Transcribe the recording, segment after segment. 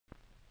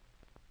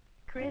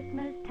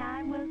Christmas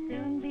time will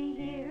soon be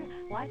here.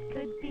 What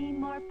could be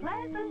more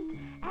pleasant?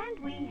 And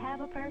we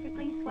have a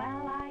perfectly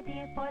swell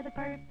idea for the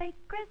perfect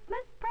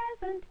Christmas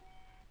present.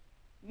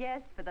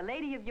 Yes, for the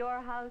lady of your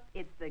house,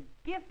 it's the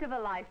gift of a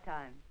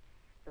lifetime.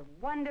 The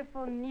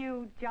wonderful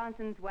new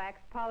Johnson's Wax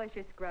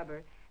Polisher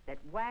Scrubber that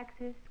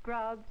waxes,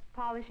 scrubs,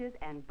 polishes,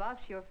 and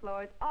buffs your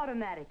floors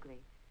automatically.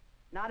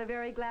 Not a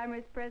very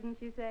glamorous present,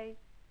 you say?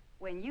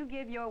 When you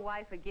give your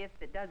wife a gift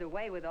that does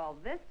away with all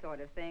this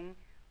sort of thing,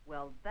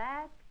 well,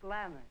 that's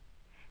glamour.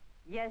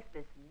 Yes,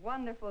 this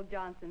wonderful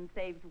Johnson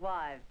saves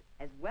wives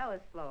as well as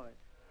floors.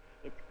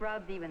 It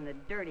scrubs even the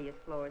dirtiest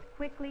floors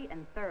quickly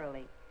and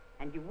thoroughly,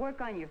 and you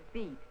work on your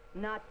feet,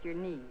 not your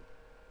knees.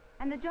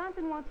 And the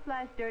Johnson won't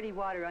splash dirty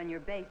water on your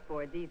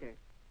baseboards either.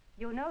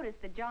 You'll notice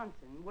the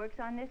Johnson works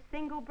on this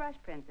single brush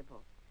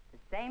principle, the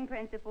same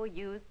principle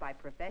used by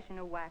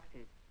professional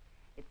waxers.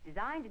 It's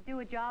designed to do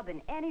a job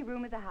in any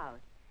room of the house,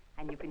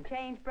 and you can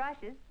change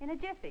brushes in a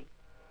jiffy.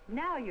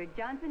 Now your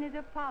Johnson is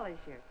a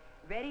polisher,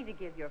 ready to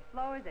give your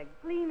floors a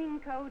gleaming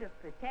coat of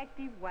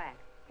protective wax,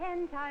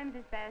 10 times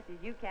as fast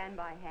as you can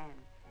by hand.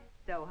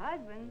 So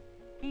husbands,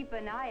 keep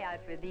an eye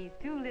out for these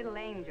two little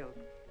angels.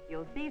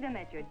 You'll see them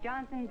at your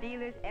Johnson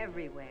dealers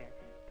everywhere,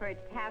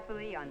 perched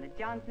happily on the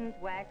Johnson's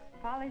Wax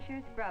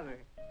Polisher Scrubber.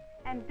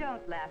 And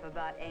don't laugh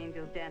about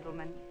angels,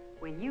 gentlemen.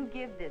 When you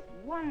give this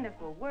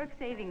wonderful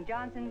work-saving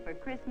Johnson for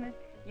Christmas,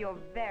 you're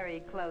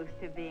very close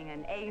to being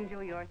an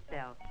angel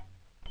yourself.